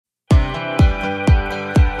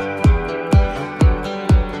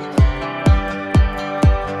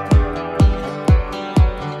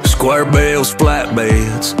trails,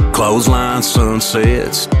 flatbeds, clothesline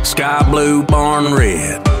sunsets, sky blue, barn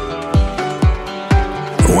red.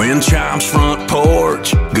 Wind chimes, front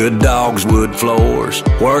porch, good dogs, wood floors,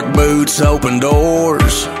 work boots, open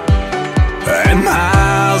doors, and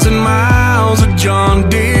miles of John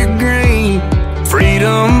Deere green.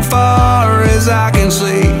 Freedom far as I can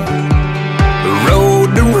see. The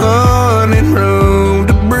road to run and room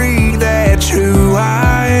to breathe. That's who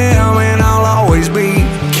I am and I'll always be.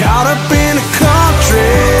 Caught up in the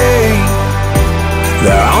country,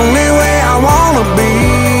 the only way I wanna be.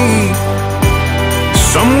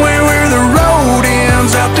 Somewhere where the road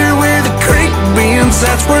ends, out there where the creek bends.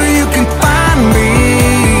 That's where you can find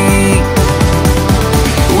me.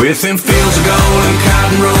 With them fields of gold and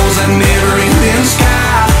cotton rolls that never ending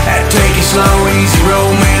sky. That take it slow, easy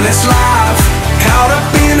road, man, that's life. Caught up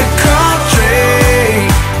in the country.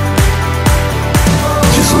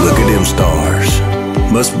 Just look at them stars.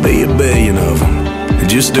 Must be a billion of them. They're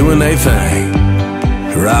just doing their thing,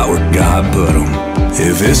 right where God put them.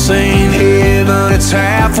 If this ain't heaven, it's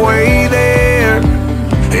halfway there.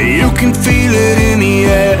 You can feel it in the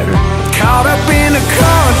air. Caught up in the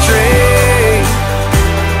country,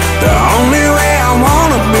 the only way I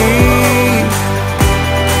wanna be.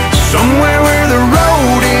 Somewhere where the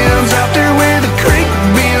road ends, out there where the creek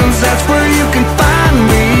bends. That's where you can find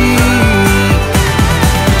me.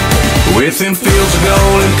 With them fields of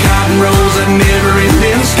gold and cotton rolls that never end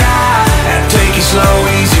in the sky. That take it slow,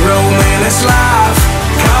 easy road, man, that's life.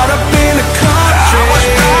 Caught up in the country. I was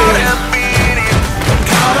caught up in it.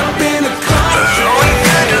 Caught up in the country. Only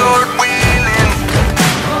good Lord willing.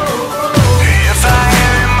 If I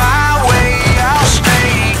have it my way, I'll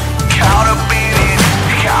stay. Caught up in it.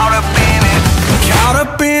 Caught up in it. Caught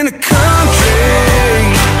up in the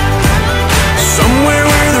country. Somewhere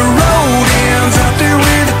where the road ends, out there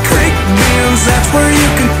where the creek bends. That's where you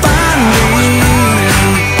can find me.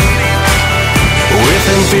 With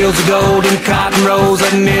them fields of gold and cotton rolls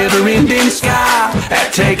that never end in sky.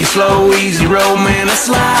 That take it slow, easy road, man, that's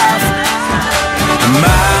life.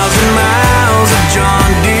 Miles and miles of John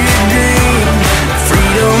Deere green.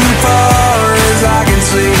 Freedom far as I can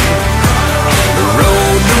see. The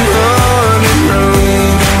road to run and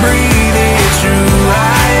room to breathe. It's who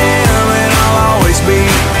I am and I'll always be.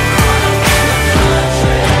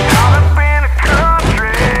 Caught up in the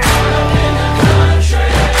country.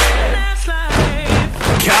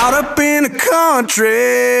 Caught up in the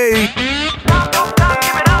country.